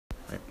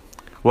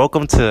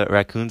Welcome to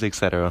Raccoons,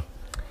 etc.,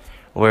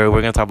 where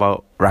we're gonna talk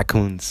about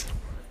raccoons.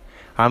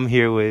 I'm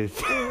here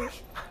with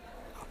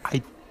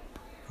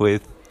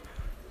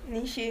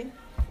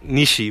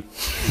Nishi,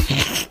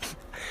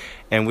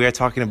 and we are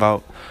talking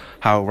about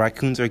how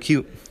raccoons are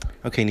cute.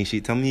 Okay,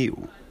 Nishi, tell me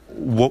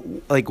what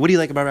do you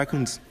like about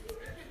raccoons?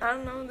 I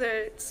don't know,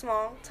 they're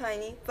small,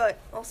 tiny, but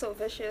also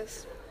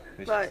vicious.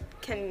 But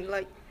can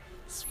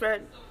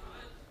spread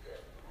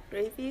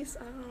rabies?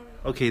 I don't know.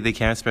 Okay, they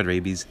can spread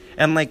rabies.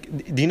 And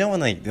do you know when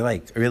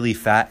they're really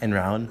fat and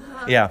round?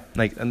 Uh-huh. Yeah,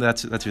 and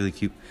that's really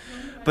cute.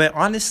 But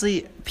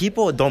honestly,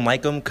 people don't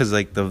like them because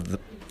the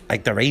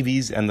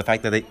rabies and the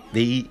fact that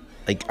they eat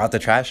out the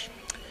trash.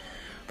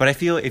 But I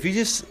feel if you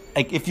just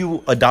if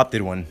you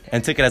adopted one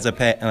and took it as a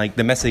pet and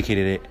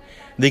domesticated it,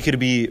 they could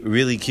be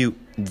really cute.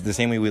 The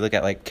same way we look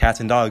at cats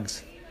and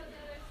dogs.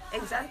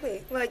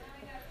 Exactly.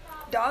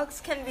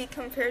 Dogs can be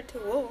compared to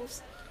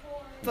wolves,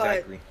 but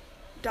Exactly.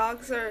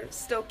 dogs are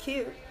still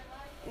cute.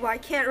 Why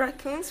can't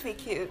raccoons be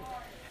cute?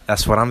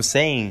 That's what I'm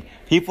saying.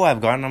 People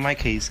have gotten on my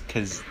case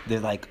because they're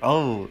like,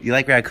 "Oh, you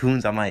like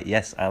raccoons?" I'm like,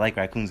 "Yes, I like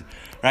raccoons."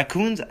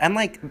 Raccoons, and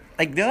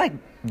they're like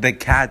the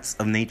cats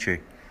of nature.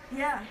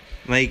 Yeah.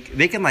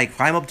 They can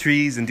climb up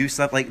trees and do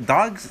stuff.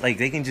 Dogs,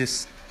 they can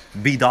just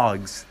be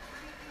dogs.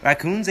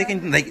 Raccoons, they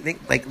can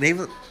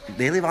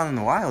they live out in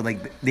the wild.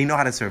 They know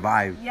how to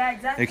survive. Yeah,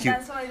 exactly. They're cute.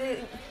 That's why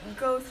they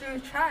go through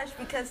trash,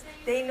 because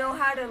they know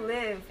how to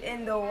live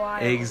in the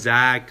wild.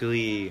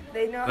 Exactly.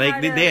 They know how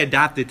they to...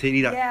 adapted to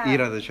eat out Yeah.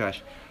 of the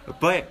trash,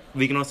 but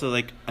we can also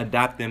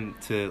adapt them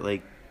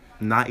to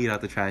not eat out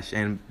the trash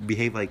and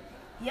behave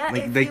Yeah,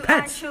 if they you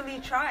pets. actually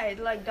tried,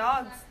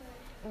 dogs,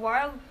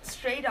 wild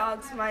stray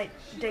dogs might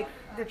dig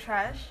the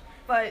trash,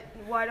 but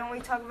why don't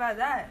we talk about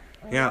that?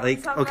 Yeah, Why don't we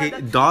talk okay, about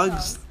the cute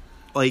dogs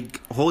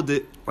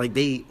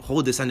they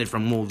hold descended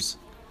from wolves.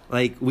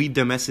 We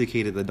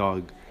domesticated the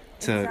dog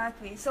to.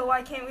 Exactly. So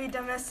why can't we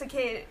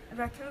domesticate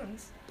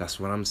raccoons? That's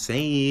what I'm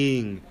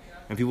saying,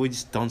 and people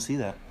just don't see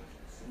that.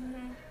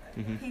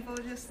 People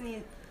just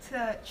need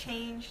to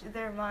change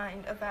their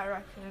mind about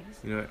raccoons.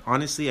 You know,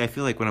 honestly, I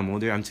feel when I'm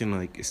older, I'm just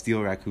gonna steal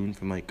a raccoon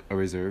from a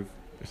reserve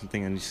or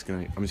something. I'm just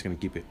gonna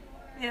keep it.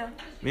 Yeah.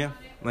 Yeah,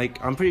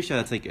 I'm pretty sure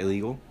that's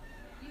illegal,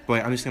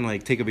 but I'm just gonna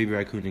take a baby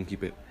raccoon and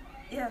keep it.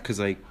 Yeah. Cause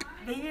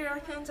Baby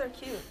raccoons are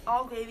cute.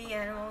 All baby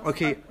animals.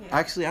 okay, are cute.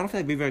 actually, I don't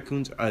feel baby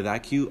raccoons are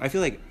that cute. I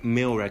feel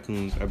male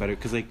raccoons are better.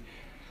 Cause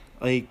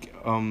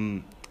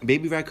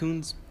baby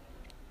raccoons,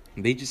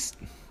 they just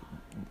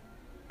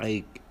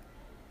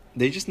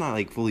they're just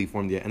not fully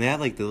formed yet, and they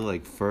have the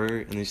little fur,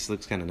 and it just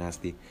looks kind of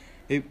nasty.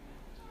 It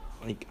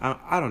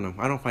I don't know.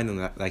 I don't find them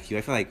that cute.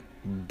 I feel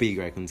big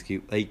raccoons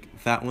cute.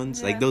 Fat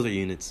ones, Yeah. those are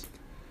units.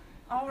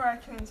 All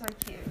raccoons are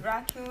cute.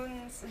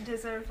 Raccoons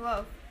deserve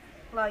love,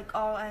 like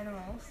all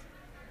animals.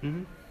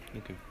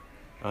 Okay.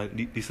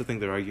 Do you still think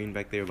they're arguing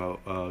back there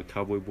about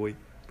Cowboy Boy?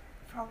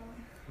 Probably.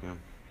 Yeah.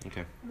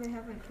 Okay. They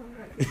haven't come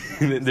back.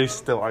 yet, They're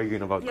so- still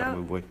arguing about Yeah.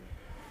 Cowboy Boy.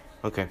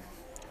 Okay.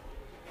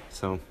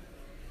 So,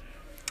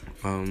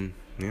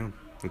 yeah,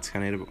 it's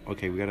kind of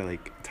okay. We gotta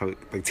talk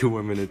 2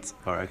 more minutes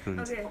about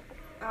raccoons. Okay.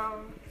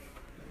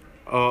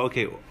 Oh,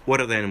 okay.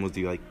 What other animals do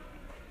you like?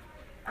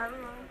 I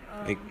don't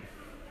know.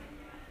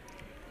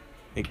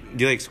 Do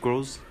you like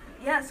squirrels?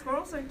 Yeah,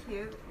 squirrels are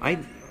cute. I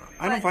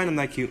don't find them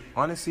that cute.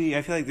 Honestly,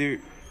 I feel they're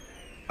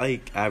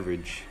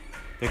average.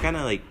 They're kind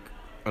of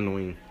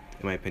annoying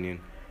in my opinion.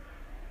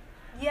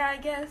 Yeah, I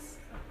guess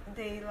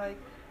they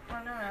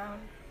run around.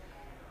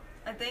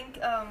 I think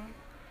I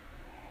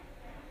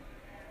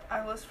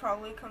was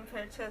probably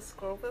compared to a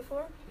squirrel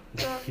before,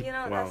 so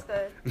Wow. that's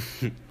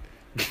good.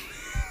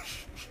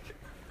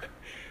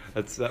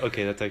 That's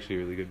okay. That's actually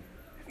really good.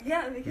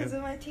 Yeah, because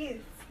of my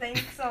teeth.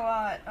 Thanks a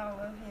lot, all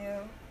of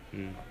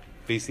you.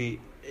 Basically,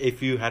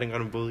 if you hadn't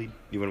gotten bullied,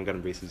 you wouldn't have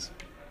gotten braces.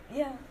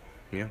 Yeah.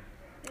 Yeah.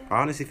 I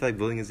honestly feel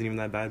bullying isn't even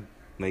that bad.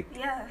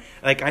 Yeah.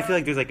 I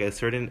feel there's a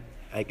certain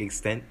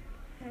extent,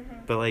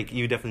 Mhm. but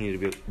you definitely need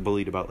to be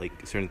bullied about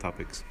certain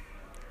topics,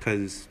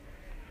 cause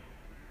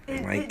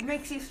It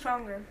makes you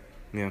stronger.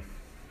 yeah.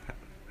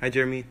 Hi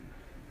Jeremy.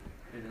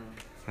 How you doing?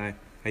 Hi.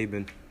 How you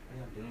been?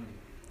 How you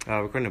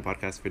doing? Recording a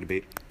podcast for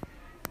debate.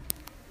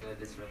 Did I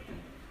disrupt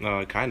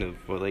you? Kind of.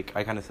 Well, I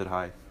kind of said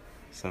hi,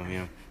 so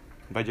yeah.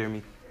 Bye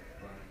Jeremy.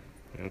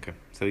 Okay.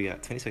 So yeah,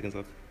 20 seconds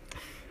left.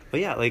 But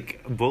yeah,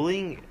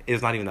 bullying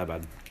is not even that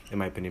bad, in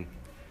my opinion.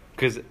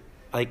 Because,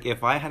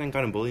 if I hadn't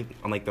gotten bullied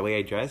on, the way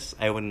I dress,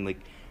 I wouldn't,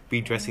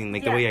 be dressing, the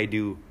Yeah. way I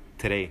do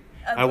today.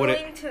 I wouldn't...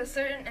 Bullying to a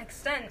certain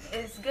extent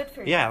is good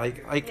for you. Yeah,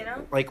 you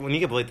know? when you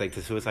get bullied,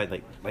 to suicide,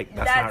 that's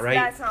not right.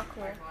 That's not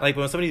cool.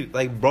 When somebody,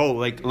 bro,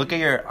 look at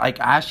your,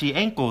 ashy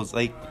ankles,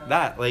 that,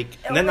 It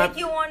and will then make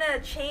you want to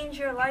change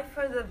your life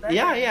for the better.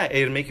 Yeah,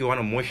 it'll make you want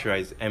to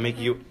moisturize and make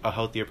you a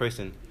healthier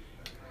person.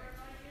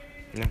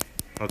 Yeah.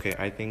 Okay,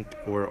 I think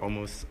we're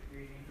almost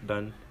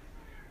done.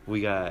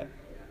 We got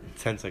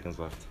 10 seconds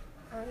left.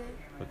 Okay.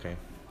 Okay.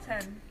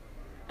 10.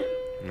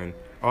 And,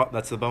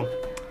 that's the bell.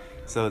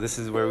 So this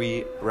is where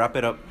we wrap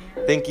it up.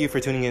 Thank you for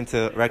tuning in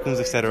to Raccoons,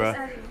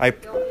 etc.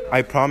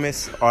 I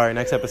promise our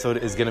next episode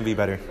is gonna be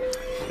better.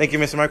 Thank you,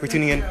 Mr. Mark, for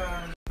tuning in.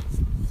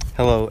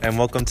 Hello, and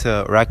welcome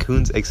to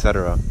Raccoons,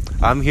 etc.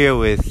 I'm here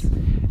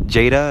with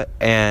Jada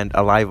and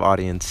a live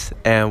audience,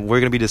 and we're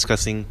going to be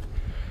discussing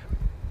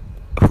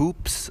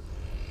hoops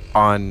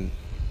on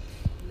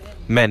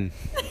men.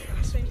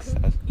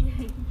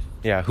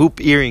 Yeah, hoop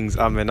earrings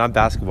on men, not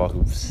basketball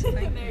hoops.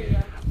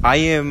 I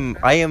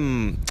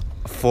am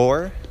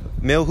for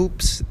male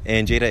hoops,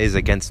 and Jada is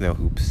against male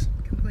hoops.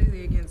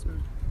 Completely against men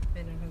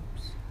in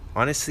hoops.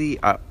 Honestly,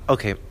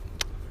 okay.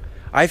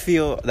 I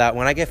feel that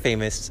when I get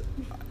famous,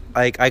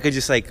 like I could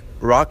just like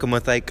rock them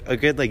with like a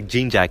good like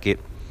jean jacket.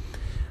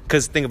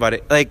 Cause think about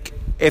it, like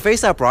if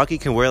A$AP Rocky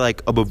can wear like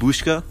a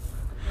babushka,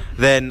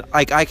 then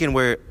like I can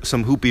wear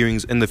some hoop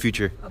earrings in the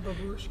future. A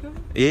babushka?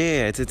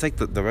 Yeah, it's like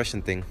the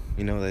Russian thing,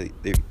 you know,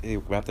 they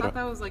wrapped I it thought up.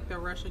 that was like the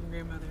Russian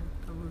grandmother.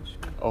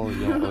 Babushka. Oh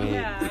yeah, oh yeah.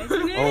 Yeah,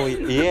 isn't it? Oh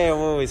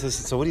yeah, wait.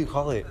 So what do you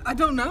call it? I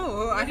don't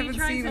know. I What are you haven't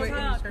trying seen to what say? you're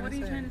trying What are to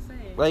you say. trying to say?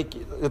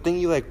 Like the thing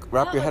you like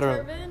wrap your head around.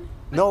 Turban?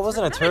 No, it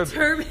wasn't a turban.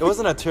 turban. It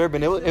wasn't a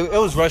turban. It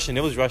was Russian.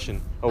 It was Russian.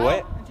 A what?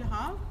 A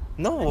jihad?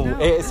 No, No.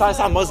 it's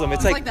not Muslim.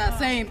 It's It's like that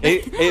same.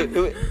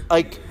 it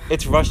like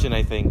it's Russian,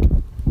 I think.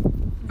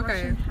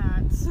 Okay.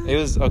 Hats. It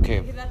was okay.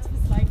 That's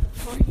beside the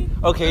point.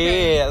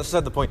 Okay, yeah, that's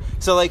not the point.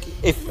 So like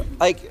if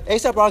like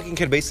A$AP Rocky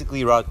can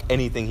basically rock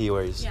anything he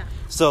wears. Yeah.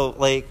 So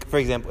like for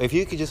example, if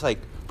you could just like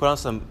put on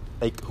some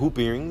like hoop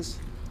earrings,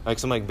 like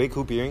some like big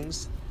hoop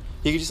earrings,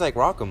 you could just like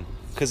rock them.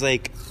 Cause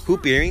like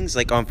hoop earrings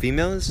like on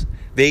females,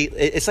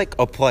 it's like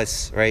a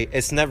plus, right?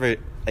 It's never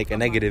like a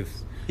negative.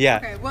 Yeah.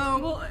 Okay,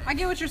 well, I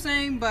get what you're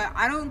saying, but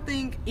I don't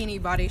think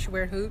anybody should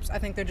wear hoops. I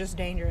think they're just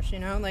dangerous, you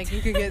know? Like, you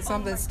could get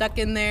something stuck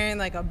in there,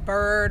 like a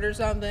bird or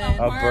something.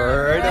 A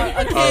bird?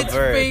 A kid's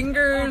bird.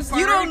 fingers.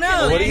 You don't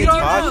know. What are you don't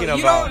talking know.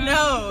 about? You don't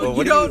know. Well,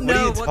 what you don't are know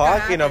you what could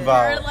talking happen.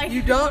 about?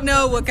 You don't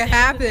know what could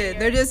happen.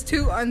 They're just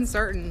too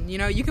uncertain. You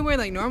know, you can wear,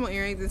 like, normal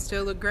earrings and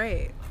still look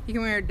great. You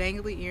can wear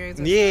dangly earrings.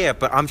 And Yeah,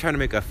 but I'm trying to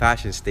make a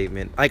fashion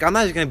statement. Like, I'm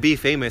not just gonna be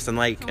famous and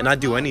like and not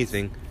do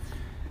anything.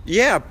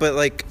 Yeah, but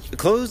like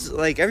clothes,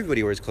 like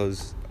everybody wears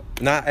clothes.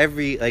 Not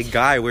every like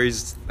guy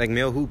wears like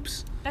male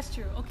hoops. That's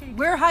true. Okay.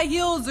 wear high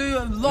heels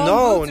or long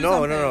No, boots or no.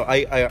 something.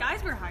 I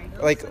Guys wear high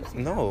heels. like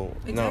no.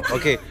 Exactly.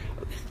 Okay,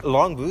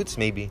 long boots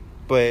maybe,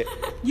 but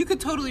You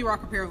could totally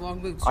rock a pair of long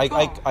boots.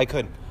 I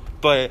could,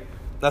 but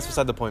that's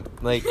beside the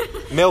point. Like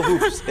male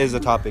hoops is a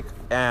topic,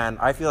 and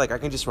I feel like I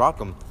can just rock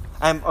them.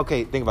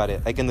 Okay, think about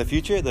it. Like in the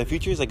future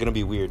is like gonna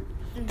be weird,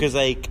 because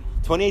like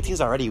 2018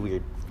 is already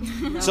weird.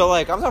 So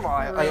like I'm talking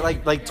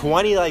about like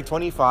 20, like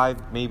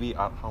 25, maybe.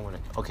 How many?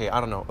 Okay,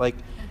 I don't know. Like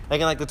in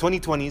like the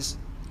 2020s,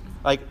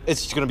 like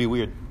it's just gonna be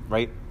weird,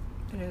 right?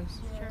 It is.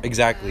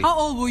 Exactly. How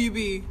old will you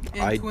be in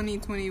I-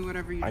 2020,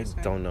 whatever you I just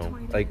said? don't know.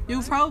 Like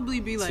You'll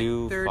probably be like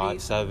 2, 30.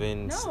 5,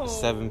 7, No.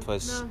 7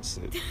 plus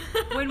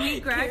When we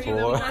graduate,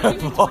 four. that's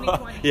in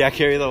 2020. Yeah,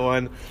 carry the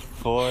 1,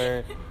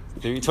 4,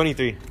 3,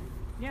 23.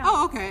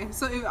 Oh, okay.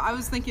 So I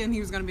was thinking he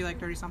was gonna be like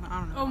 30 something. I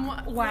don't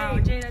know. Wow,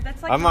 Jada,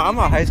 that's like. I'm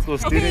a high school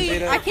student. Okay,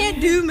 Jada. I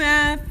can't do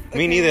math.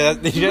 Me neither.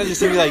 You guys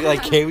just see me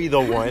like carry the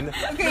 1.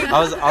 Okay.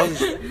 I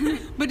was.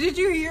 But did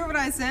you hear what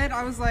I said?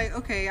 I was like,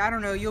 okay, I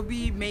don't know. You'll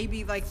be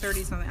maybe like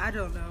 30 something. I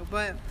don't know.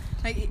 But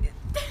like,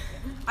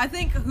 I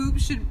think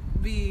hoops should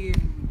be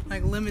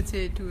like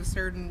limited to a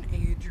certain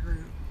age group.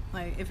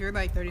 Like if you're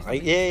like 30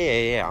 something.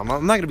 Yeah. I'm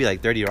not gonna be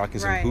like 30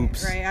 rocking some Right,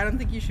 hoops. right. I don't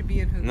think you should be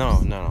in hoops.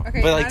 No.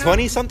 Okay, But I like don't-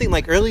 20 something,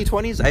 like early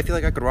 20s, I feel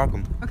like I could rock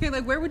them. Okay,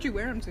 like where would you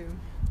wear them to?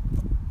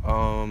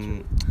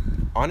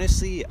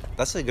 Honestly,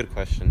 that's a good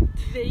question.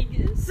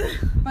 Vegas. Like,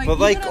 But, even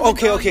like, as a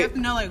okay, girl, okay. You have to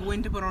know like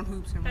when to put on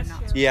hoops and when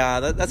not to. Yeah,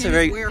 that's a Can't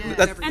very. just wear them That's,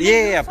 whenever. And yeah,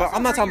 then yeah. hoops But also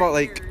I'm not hurt talking about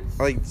your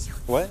like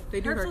what?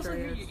 They do Hurts hurt also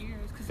your hurt ears. your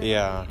ears. 'cause they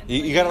Yeah,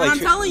 inflate. you gotta And like.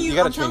 I'm telling you,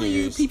 gotta I'm train telling your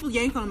you, ears. people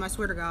yank on them. I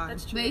swear to God.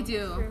 That's true. They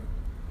do.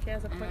 She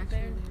has a point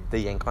there. They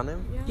yank on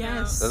him.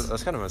 Yes.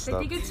 That's kind of messed They up.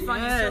 think it's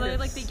funny, so they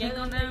like they yank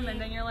on them,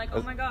 and then you're like,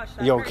 oh my gosh.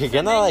 That Yo, hurts. okay, And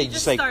can I, then like, you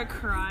just, just like- start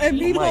crying. And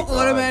people my God.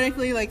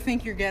 automatically like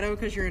think you're ghetto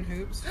because you're in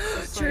hoops.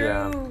 It's like,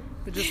 Yeah.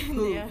 But just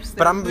hoops.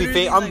 But I'm gonna be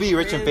They're I'm gonna literally, be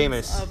like, rich and rims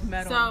famous. of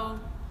metal. So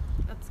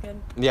that's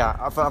good.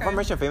 Yeah, if Okay. I'm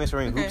rich and famous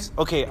wearing Okay. hoops.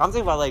 Okay, I'm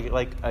thinking about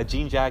like a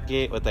jean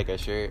jacket with like a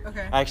shirt.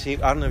 Okay.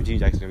 Actually, I don't know if jean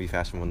jacket's gonna be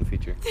fashionable in the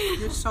future.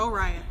 You're so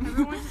right.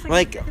 Everyone's just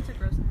Like- jackets are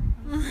gross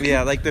now.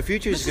 Yeah, like the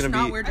future Let's is just gonna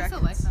not be. wear I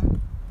still jackets. like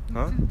them.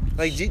 Huh?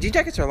 Like jean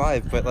jackets are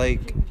alive, but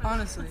like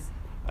Honestly.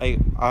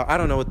 I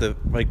don't know what the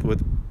what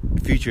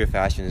future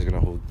fashion is gonna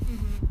hold.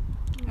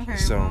 Okay.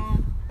 So- Well,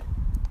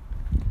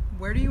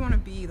 where do you want to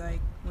be like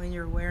when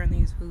you're wearing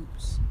these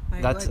hoops?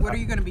 That's- Like what are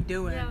you gonna be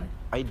doing? Yeah.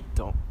 I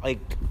don't like.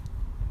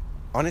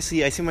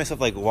 Honestly, I see myself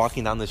like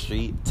walking down the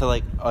street to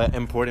like an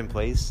important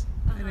place.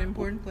 An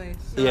important place.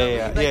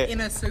 Yeah, like yeah.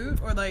 in a suit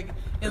or like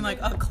in like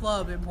a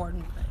club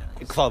important place.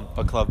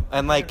 A club,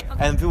 and like,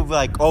 and people be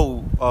like,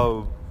 oh,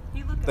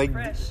 You look like,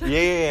 fresh.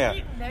 yeah.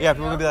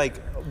 People gonna be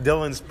like,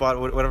 Dylan Spot,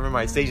 whatever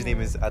my stage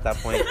name is at that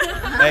point,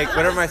 like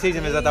whatever my stage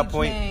name is at that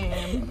point,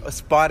 Name.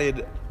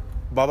 spotted,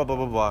 blah blah blah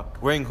blah blah,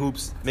 wearing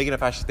hoops, making a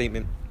fashion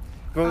statement.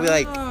 People gonna be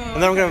like, Oh,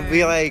 and then I'm gonna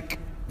be okay. like,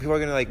 people are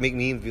gonna like make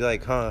memes, be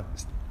like, huh,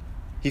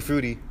 he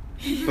fruity,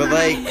 but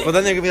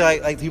then they're gonna be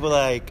like people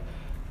like,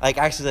 like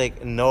actually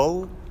like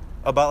know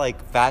about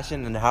like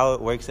fashion and how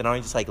it works and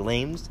aren't just like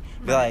lames,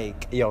 be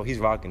like, yo, he's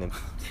rocking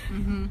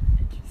him.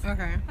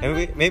 Okay.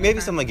 And maybe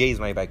some like gays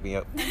might back me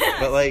up,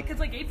 but like, Because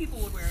like gay people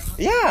would wear them.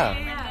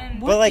 yeah.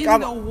 What But, like, in I'm-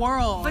 the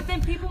world? But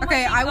then people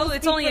Okay, might I think, will oh,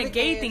 it's speak only for a the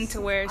gay gays. thing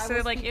to wear. I So will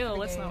they're like, speak ew, for the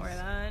let's not gays. wear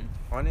that.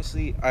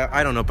 Honestly,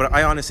 I don't know, but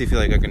I honestly feel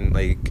like I can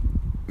like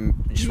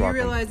just Do you rock 'em.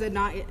 realize that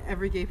not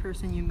every gay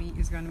person you meet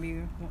is going to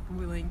be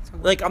willing to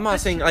wear? Like I'm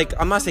not saying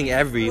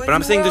every, Well, but I'm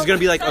in the saying there's gonna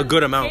be like a Some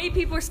good amount. Gay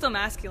people are still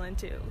masculine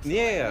too. So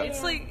Yeah.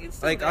 It's like it's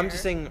still Like I'm there.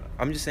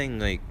 just saying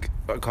like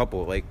a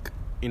couple, like,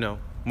 you know,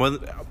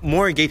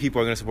 more gay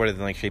people are gonna support it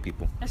than like straight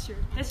people. That's true.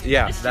 That's true.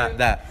 Yeah, That's that true.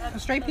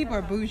 that. Straight people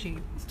are bougie.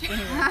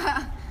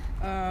 Anyway.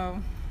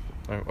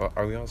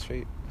 Are we all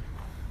straight?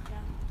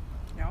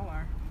 Y'all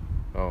are.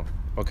 Oh,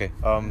 okay.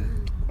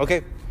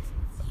 Okay.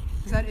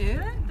 Is that it?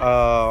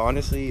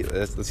 Honestly,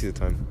 let's see the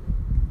time.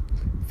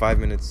 5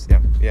 minutes. Yeah.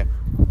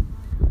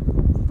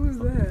 Who's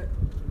that?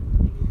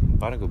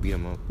 About to go beat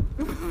him up.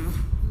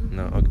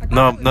 No, okay.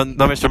 No,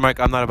 Mr. Mike.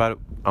 I'm not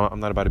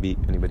about to beat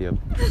anybody up.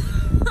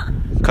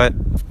 Cut.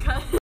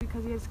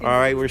 Because he has All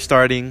right, we're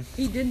starting.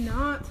 He did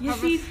not. Yes,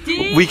 he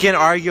did. We can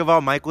argue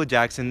about Michael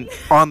Jackson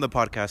on the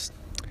podcast.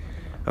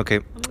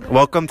 Okay,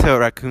 welcome to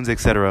Raccoons,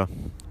 etc.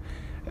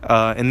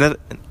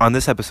 On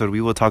this episode,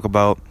 we will talk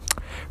about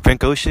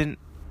Frank Ocean,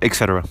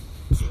 etc.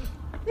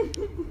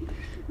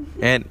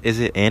 And is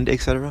it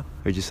etc.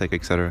 or just like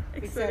etc.?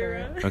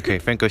 Etc. Okay,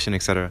 Frank Ocean,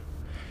 etc.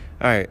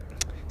 All right.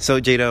 So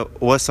Jada,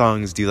 what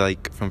songs do you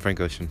like from Frank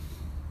Ocean?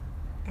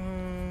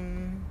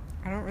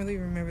 I don't really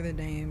remember the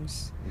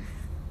names.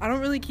 I don't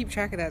really keep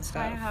track of that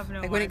stuff. I have no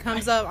Like when it Wi-Fi.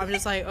 comes up, I'm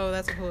just like, oh,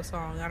 that's a cool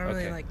song. I don't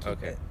really Okay, like keep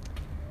okay. it.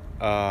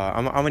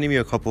 I'm gonna name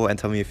you a couple and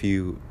tell me if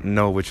you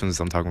know which ones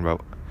I'm talking about.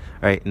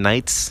 All right,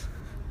 Nights.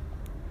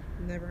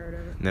 Never heard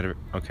of it. Never.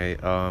 Okay.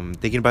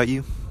 Thinking About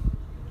You.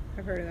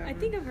 I've heard of that. I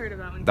think I've heard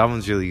about one. That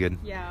one's really good.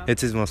 Yeah.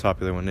 It's his most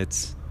popular one.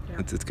 It's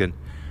good.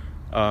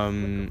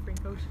 Frank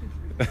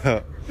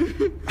Ocean.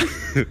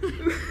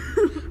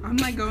 I'm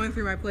like going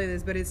through my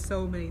playlist, but it's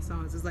so many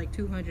songs. It's like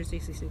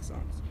 266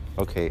 songs.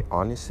 Okay,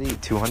 honestly,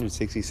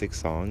 266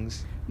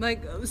 songs.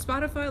 Like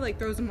Spotify like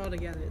throws them all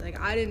together. Like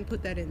I didn't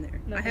put that in there.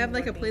 I Nothing have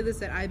like a working. playlist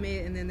that I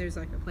made, and then there's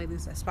like a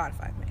playlist that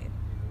Spotify made.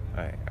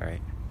 All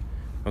right.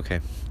 Okay.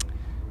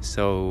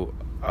 So,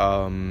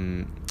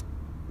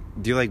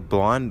 do you like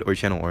Blonde or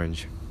Channel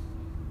Orange?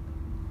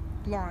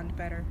 Blonde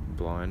better.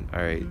 Blonde.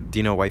 All right. Do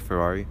you know White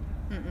Ferrari?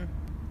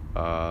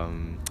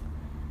 Mm-mm.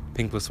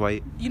 Pink plus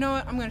White. You know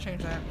what? I'm gonna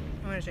change that.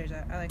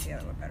 I like the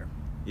other one better.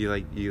 You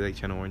like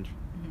Channel Orange?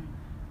 Mhm.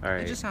 All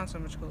right. It just sounds so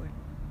much cooler.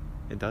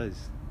 It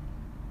does.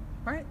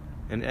 Right?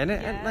 And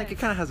like it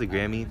kind of has a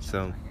Grammy,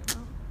 so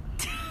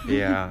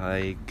yeah,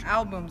 like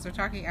Albums. They're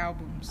talking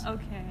albums.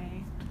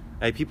 Okay.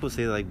 like people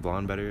say they like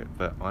Blonde better,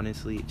 but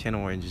honestly,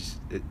 Channel Orange is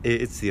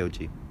it's the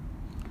OG.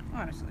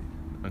 Honestly.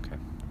 Okay.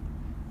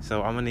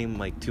 So I'm gonna name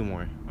like two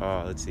more.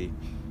 Let's see.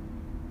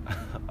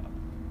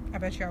 I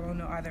bet you I won't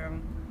know either of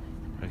them.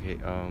 Okay.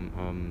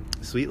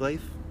 Sweet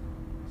Life.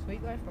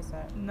 Sweet Life? What's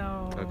that?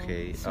 No.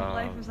 Okay, Sweet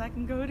Life is Zack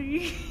and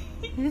Cody.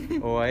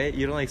 Oh, what?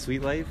 You don't like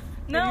Sweet Life?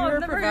 No, Have you I've heard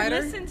never Provider?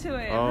 listened to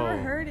it. Oh. I've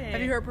never heard it.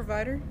 Have you heard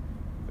Provider?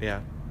 Yeah,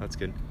 that's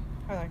good.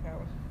 I like that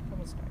one. That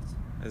was nice.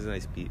 That's a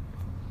nice beat.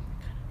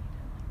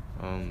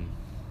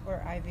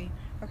 Or Ivy.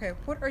 Okay,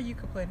 what are you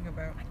complaining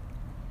about?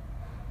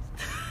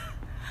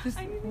 Just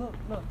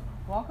look.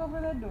 Walk over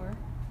that door.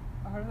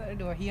 Over that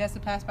door. He has to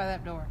pass by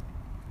that door.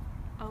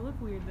 I'll look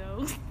weird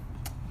though.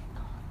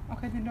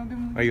 Okay, then don't give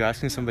him. Are you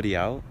asking somebody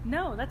out?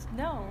 No.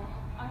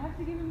 I have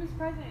to give him his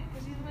present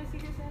because he's my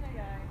Secret Santa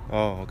guy.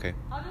 Oh, okay.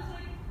 I'll just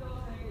like go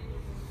ahead and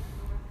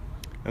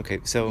get you. Okay,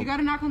 so You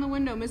gotta knock on the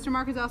window. Mr.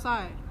 Mark is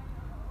outside.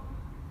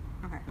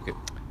 Okay. okay,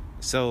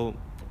 so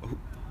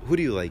who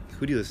do you like?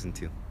 Who do you listen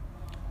to? You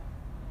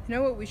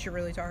know what we should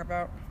really talk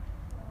about?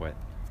 What?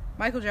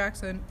 Michael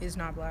Jackson is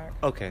not black.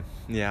 Okay,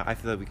 yeah, I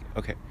feel like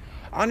okay.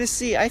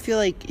 Honestly, I feel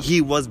like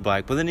he was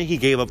black, but then he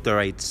gave up the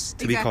rights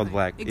to be called Exactly,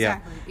 black.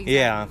 exactly.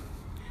 Yeah.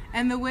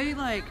 And the way,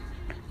 like,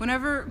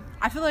 whenever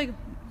I feel like,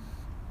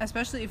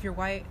 especially if you're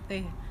white,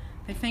 they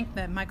think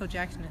that Michael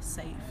Jackson is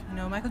safe. You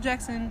know, Michael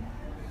Jackson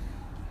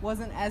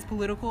wasn't as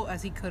political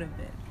as he could have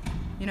been.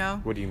 You know,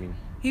 What do you mean?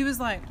 he was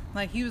like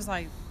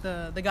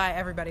the guy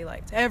everybody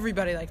liked.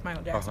 Everybody liked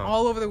Michael Jackson Uh-huh.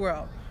 all over the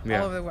world. Yeah.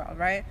 All over the world,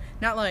 right?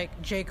 Not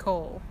like J.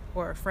 Cole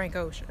or Frank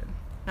Ocean.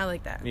 Not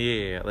like that.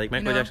 Yeah, like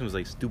Michael know? Jackson was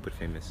like stupid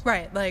famous.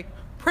 Right, like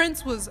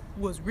Prince was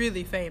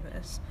really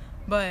famous,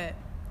 but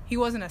he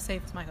wasn't as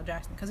safe as Michael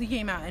Jackson because he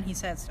came out and he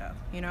said stuff,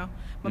 you know.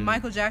 But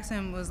Michael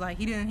Jackson was like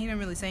he didn't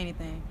really say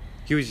anything.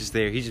 He was just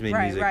there. He just made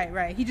music.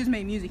 Right. He just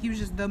made music. He was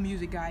just the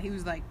music guy. He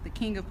was like the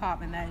king of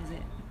pop, and that is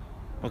it.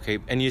 Okay,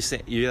 and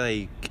you're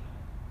like,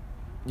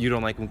 you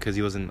don't like him because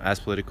he wasn't as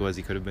political as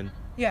he could have been.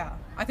 Yeah,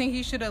 I think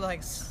he should have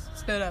like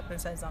stood up and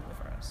said something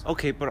for us.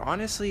 Okay, but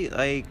honestly,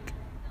 like,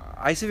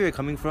 I see where you're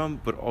coming from,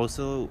 but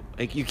also,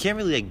 like, you can't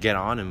really like get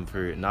on him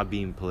for not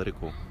being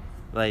political.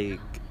 Like,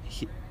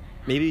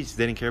 maybe he just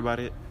didn't care about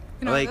it.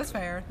 You know, like, that's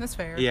fair. That's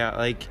fair. Yeah,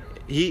 like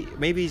he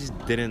just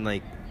didn't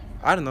like.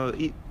 I don't know.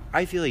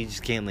 I feel like you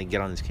just can't like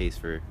get on his case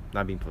for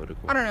not being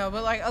political. I don't know,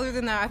 but like other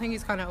than that, I think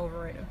he's kind of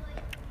overrated.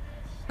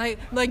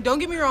 Like don't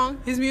get me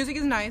wrong, his music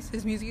is nice.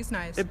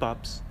 It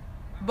bops.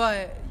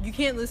 But you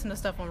can't listen to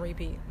stuff on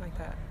repeat like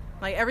that.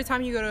 Like every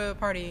time you go to a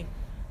party,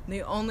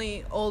 the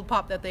only old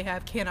pop that they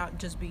have cannot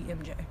just be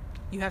MJ.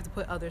 You have to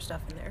put other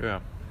stuff in there. Yeah.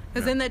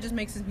 Because then that just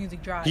makes his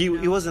music dry. He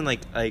you know? wasn't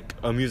like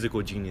a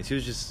musical genius. He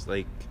was just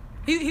like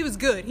He was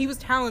good. He was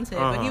talented,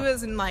 but he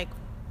wasn't like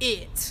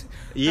it.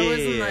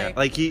 Yeah.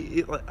 Like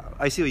he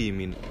I see what you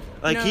mean.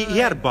 Like No, he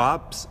had like-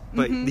 bops,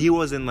 but he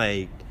wasn't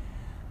like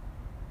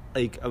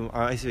I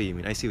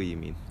see what you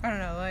mean. I don't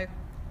know, like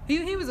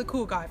he was a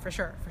cool guy for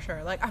sure.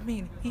 Like I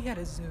mean, he had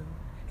a zoo,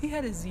 he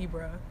had a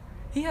zebra,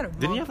 he had a monkey.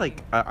 Didn't he have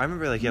like I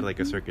remember like he had like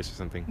a circus or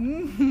something.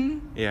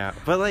 Mm-hmm. Yeah,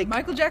 but like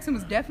Michael Jackson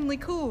was definitely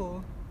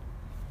cool,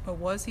 but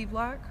was he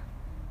black?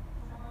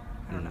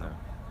 I don't know.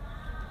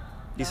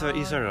 He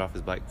started off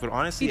as black, but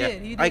honestly,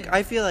 He did.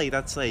 I feel like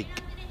that's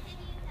like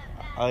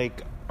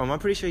I'm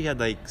pretty sure he had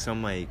like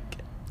some like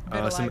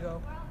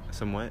Vitiligo.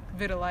 some what?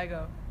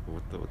 Vitiligo.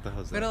 What the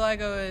hell is that?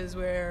 Vitiligo is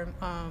where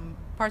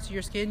parts of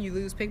your skin you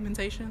lose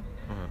pigmentation.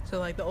 Uh-huh. So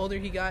like the older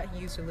he got,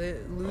 he used to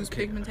lose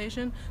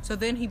pigmentation. So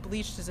then he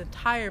bleached his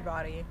entire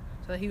body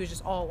so that he was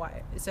just all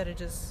white instead of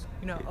just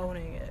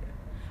owning it.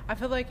 I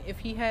feel like if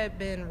he had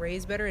been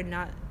raised better and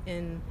not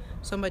in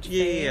so much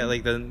fame, Yeah,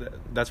 like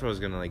that's where I was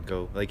gonna like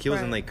go. Like he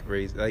wasn't Right. like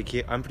raised. Like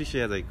I'm pretty sure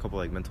he had like a couple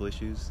like mental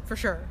issues. for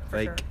sure.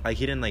 Like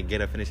he didn't like get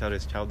to finish out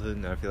his childhood,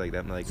 and I feel like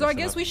that like. So I messed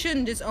him guess up. we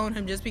shouldn't disown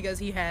him just because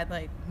he had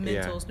like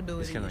mental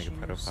stability He's kind of issues.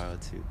 like a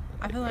pedophile too.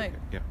 I feel like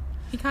yeah.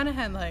 he kind of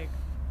had like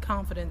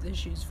confidence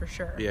issues for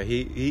sure. Yeah,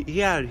 he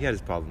had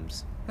his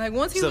problems. Like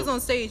once he So- was on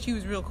stage, he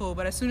was real cool,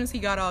 but as soon as he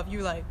got off, you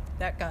were like,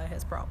 that guy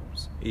has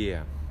problems.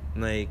 Yeah,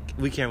 like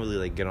we can't really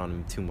like get on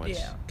him too much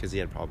Yeah. because he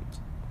had problems.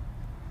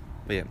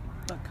 But yeah.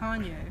 But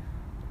Kanye,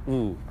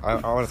 Ooh, I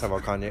want to talk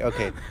about Kanye.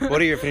 Okay, what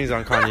are your opinions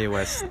on Kanye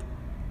West?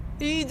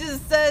 he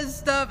just says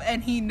stuff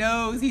and he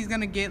knows he's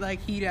gonna get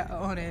like heat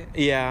on it.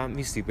 Yeah,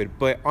 he's stupid.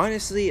 But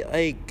honestly,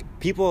 like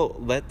people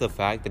let the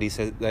fact that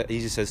he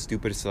just says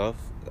stupid stuff.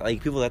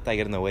 Like people let that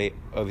get in the way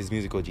of his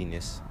musical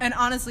genius. And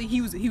honestly,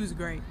 he was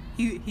great.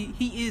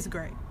 He is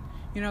great.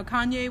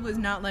 Kanye was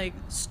not like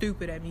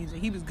stupid at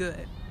music. He was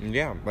good.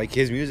 Yeah, like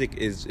his music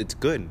it's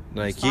good.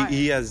 Like It's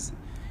fire.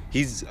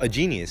 he's a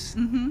genius.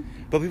 Mm-hmm.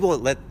 But people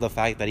let the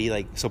fact that he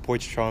like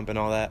supports Trump and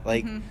all that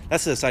like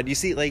that's the side. You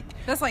see, like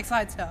That's like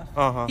side stuff.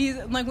 Uh-huh. He's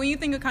like when you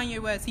think of Kanye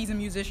West, he's a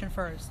musician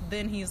first.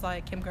 Then he's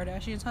like Kim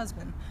Kardashian's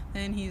husband.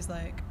 Then he's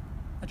like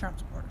a Trump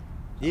supporter.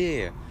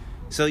 yeah.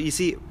 So you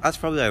see, that's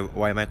probably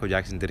why Michael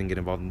Jackson didn't get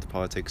involved into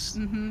politics,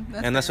 Mm-hmm.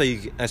 and that's why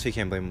you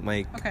can't blame him.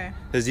 Like, Okay.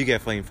 because you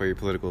get flamed for your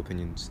political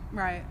opinions.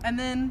 Right. And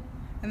then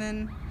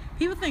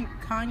people think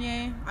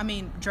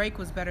Drake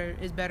is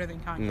better than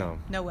Kanye.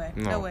 No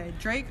way.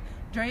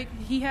 Drake,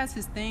 he has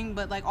his thing,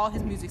 but like all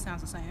his music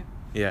sounds the same.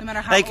 Yeah. No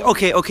matter how like old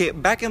okay,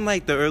 back in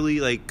like the early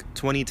like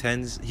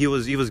 2010s, he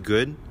was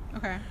good,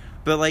 Okay.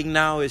 but like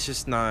now it's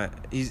just not.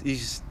 He's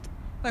just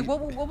Like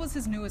what was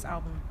his newest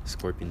album?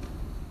 Scorpion.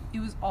 It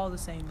was all the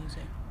same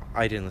music.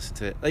 I didn't listen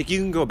to it. Like you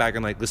can go back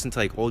and like listen to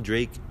like old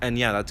Drake, and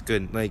yeah, that's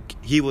good. Like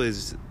he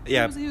was He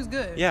was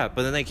good. Yeah,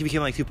 but then like he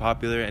became like too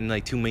popular and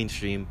like too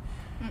mainstream,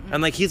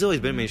 and like he's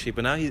always been mainstream,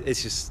 but now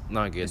it's just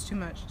not good. It's too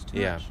much.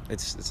 Yeah,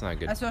 it's not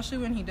good. Especially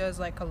when he does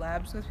like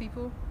collabs with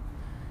people.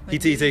 He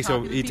Like, really takes over.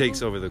 popular He takes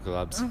people. over the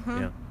collabs. Uh-huh.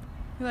 Yeah.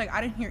 You're like,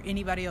 I didn't hear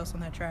anybody else on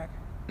that track.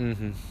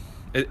 Mhm.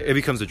 It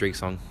becomes a Drake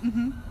song.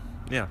 Mm-hmm.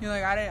 Yeah. You're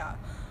like,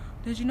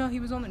 did you know he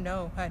was on the?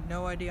 No, I had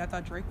no idea. I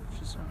thought Drake was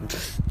just on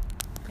it.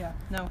 Yeah,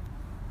 no.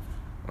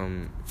 All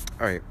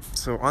right.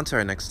 So on to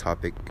our next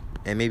topic,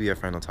 and maybe our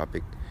final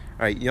topic.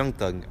 All right, Young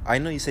Thug. I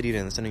know you said you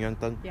didn't listen to Young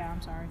Thug. Yeah,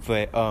 I'm sorry.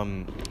 But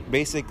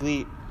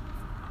basically,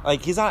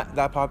 like he's not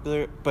that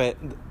popular, but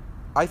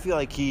I feel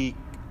like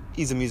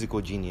he's a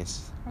musical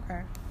genius.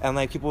 Okay. And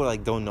like people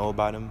like don't know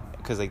about him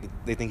because like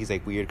they think he's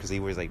like weird because he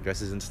wears like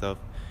dresses and stuff.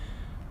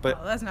 But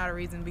Well, that's not a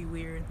reason to be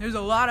weird.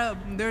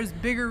 There's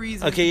bigger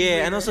reasons. okay, to be yeah,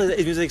 weird. and also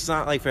his music's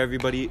not like for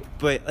everybody.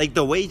 But like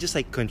the way he just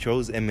like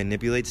controls and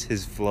manipulates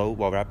his flow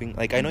while rapping.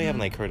 Like I know you haven't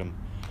like heard him,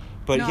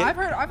 but no, I've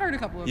heard a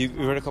couple of. You've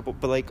heard a couple,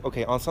 but like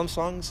okay, on some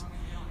songs,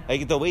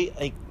 like the way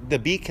like the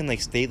beat can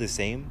like stay the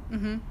same,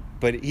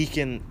 but he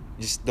can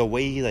just the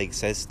way he like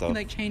says stuff. He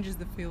like changes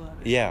the feel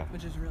of it. Yeah.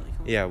 Which is really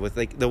cool. Yeah, with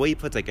like the way he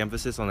puts like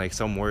emphasis on like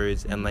some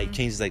words and like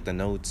changes like the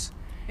notes.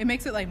 It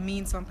makes it like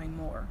mean something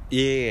more.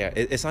 Yeah.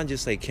 It's not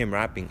just like him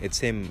rapping. It's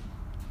him,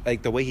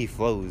 like the way he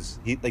flows.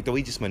 He like the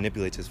way he just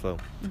manipulates his flow.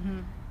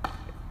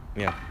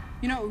 Yeah.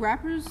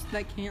 Rappers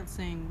that can't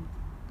sing,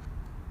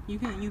 you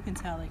can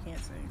tell they can't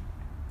sing.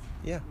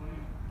 Yeah.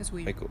 It's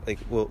weird.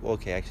 Well,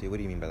 okay. Actually, what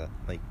do you mean by that?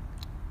 Like,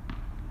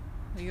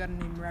 You gotta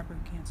name a rapper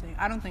who can't sing.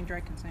 I don't think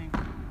Drake can sing.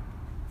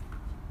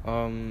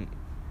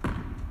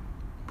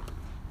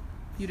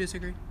 You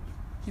disagree?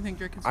 You think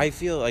Drake can sing? I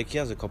feel like he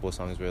has a couple of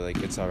songs where like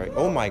it's alright.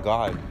 Oh my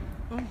god.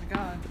 Oh my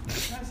god.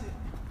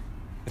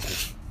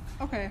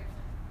 Okay.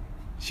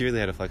 She really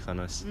had a flex on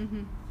us.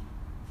 Mhm.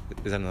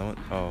 Is that another one?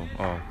 Oh.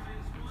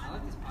 I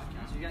like this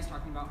podcast. You you guys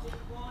talking about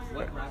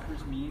what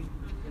rappers mean?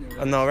 In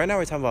a No, right now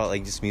we're talking about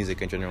like just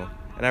music in general.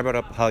 And I brought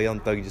up how Young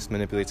Thug just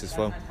manipulates his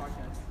flow.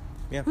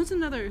 Who's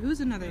another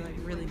like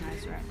really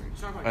nice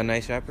rapper? A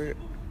nice rapper,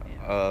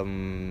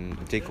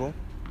 J. Cole.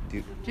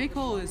 J.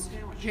 Cole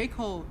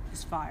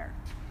is fire.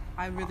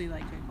 I really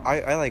like J. Cole.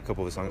 I like a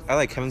couple of his songs. I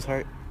like Kevin's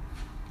Heart.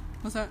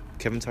 What's that?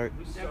 Kevin's Heart.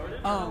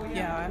 Oh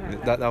yeah, I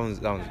heard that. That one's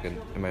good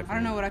in my opinion. I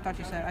don't know what I thought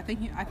you said. I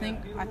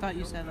thought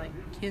you said like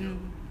Kin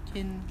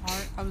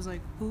Hart. I was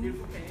like, who?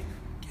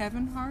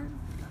 Kevin Hart?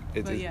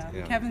 But yeah,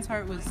 Kevin's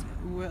Heart was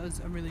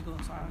a really cool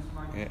song.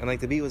 Yeah, and like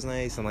the beat was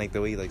nice, and like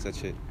the way he like said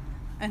shit.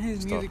 And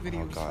his Stuff. music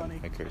video Oh was god, funny.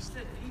 I cursed.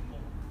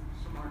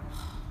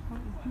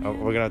 Man,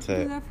 We're gonna have what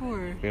to. is that for?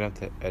 We're gonna have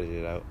to edit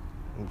it out.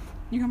 Oof.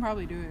 You can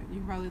probably do it. You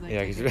can probably like.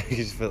 Yeah, take you it.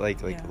 just put like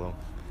Yeah. low.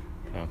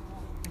 Yeah.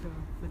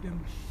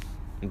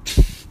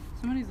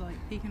 Somebody's like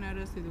peeking at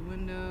us through the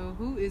window.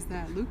 Who is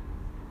that? Luke?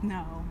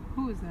 No.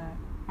 Who is that?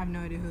 I have no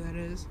idea who that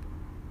is.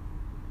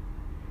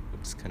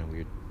 It's kind of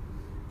weird.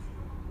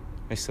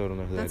 I still don't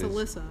know who That's that is.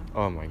 Alyssa.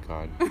 Oh my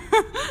god.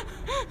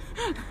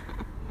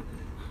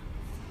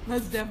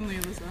 That's definitely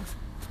Alyssa.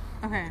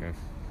 Okay. Okay.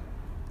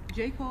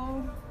 J.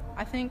 Cole,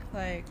 I think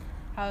like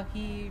how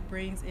he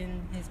brings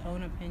in his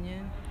own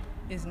opinion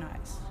is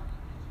nice.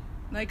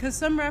 Like, cause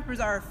some rappers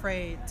are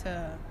afraid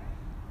to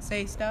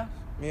say stuff.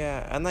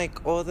 Yeah, and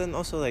like, well, then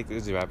also like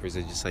there's the rappers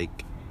that just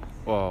like,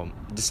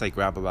 just like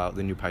rap about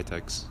the new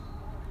Pytex,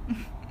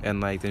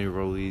 and like the new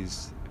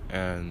Rollies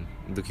and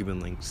the Cuban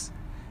Links,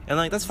 and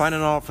like that's fine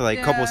and all for like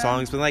a couple Yeah.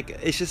 songs, but like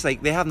it's just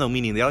like they have no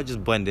meaning. They all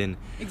just blend in.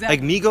 Exactly.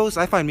 Like Migos,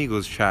 I find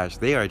Migos trash.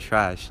 They are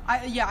trash.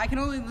 I can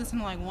only listen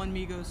to like one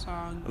Migos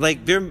song.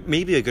 Like they're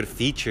maybe a good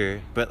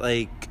feature, but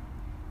like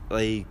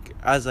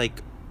as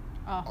like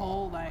A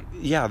whole like.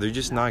 yeah, they're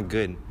just not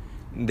good.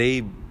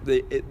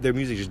 Their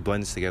music just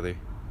blends together,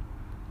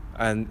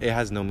 and it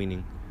has no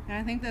meaning. And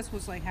I think that's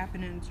what's like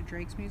happening to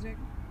Drake's music.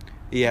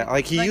 Yeah,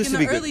 like he used in to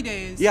be the early good.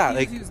 days. Yeah,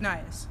 he was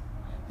nice.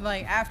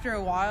 Like after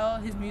a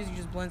while, his music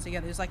just blends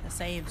together. It's like the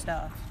same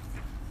stuff.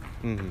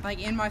 Mhm. Like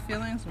In My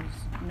Feelings was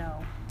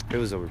no. It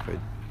was overplayed,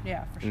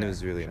 Yeah, for sure. and it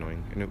was really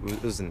annoying. And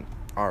it was an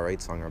alright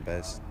song, our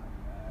best.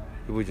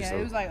 People just Yeah,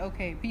 it was like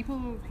okay,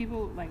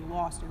 people like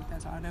lost it with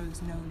that song. I know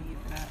there's no need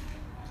for that.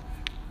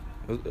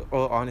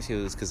 well, honestly,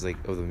 it was because like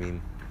of the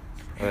meme,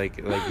 like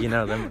you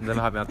know them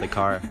hopping out the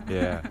car.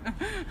 Yeah,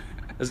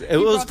 it He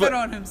was brought that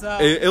on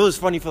himself. It was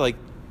funny for like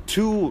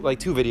two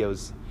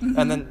videos,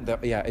 and then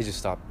it just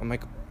stopped. I'm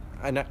like,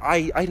 and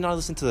I did not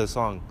listen to the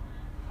song.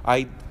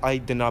 I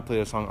did not play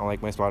the song on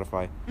like my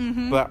Spotify,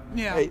 but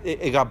Yeah.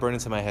 it got burned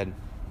into my head.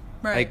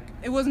 Right. like,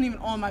 it wasn't even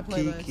on my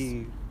playlist.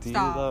 Kiki, do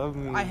Stop. you love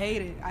me? I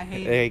hate it. I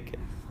hate it. Like,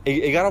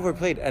 it got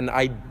overplayed, and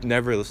I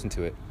never listened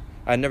to it.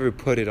 I never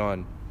put it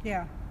on.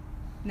 Yeah.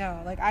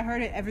 No, like I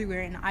heard it everywhere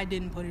and I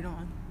didn't put it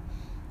on.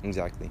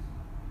 Exactly.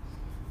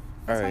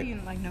 That's Alright. how you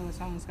like know a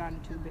song's gotten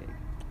too big.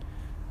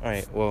 All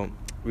right. Well,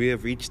 we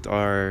have reached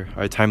our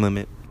time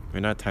limit. Or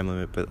not time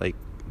limit, but like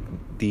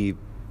the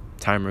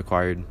time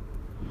required.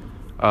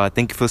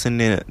 Thank you for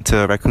listening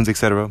to Raccoons,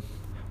 etc.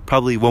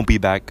 Probably won't be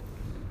back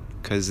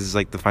because this is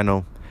like the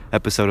final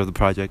episode of the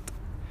project.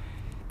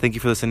 Thank you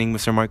for listening,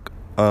 Mr. Mark.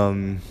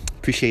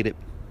 Appreciate it.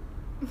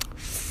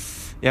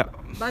 Yeah.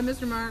 Bye,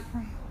 Mr. Mark.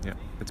 Yeah.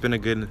 It's been a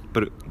good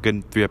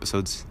 3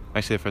 episodes.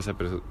 Actually, the first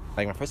episode,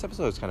 like my first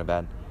episode was kind of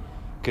bad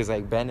because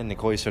like Ben and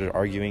Nicole started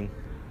arguing.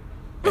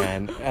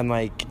 And so I'm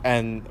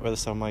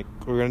like,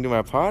 we're gonna do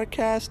my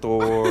podcast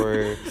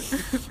or,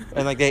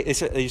 and like they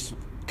just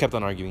kept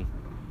on arguing,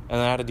 and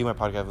then I had to do my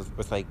podcast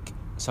with like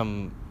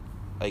some,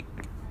 like,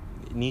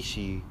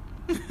 Nishi.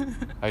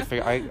 I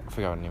forgot what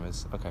her name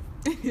is. Okay.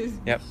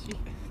 Yep.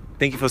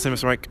 Thank you for listening,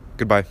 Mr. Mike.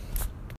 Goodbye.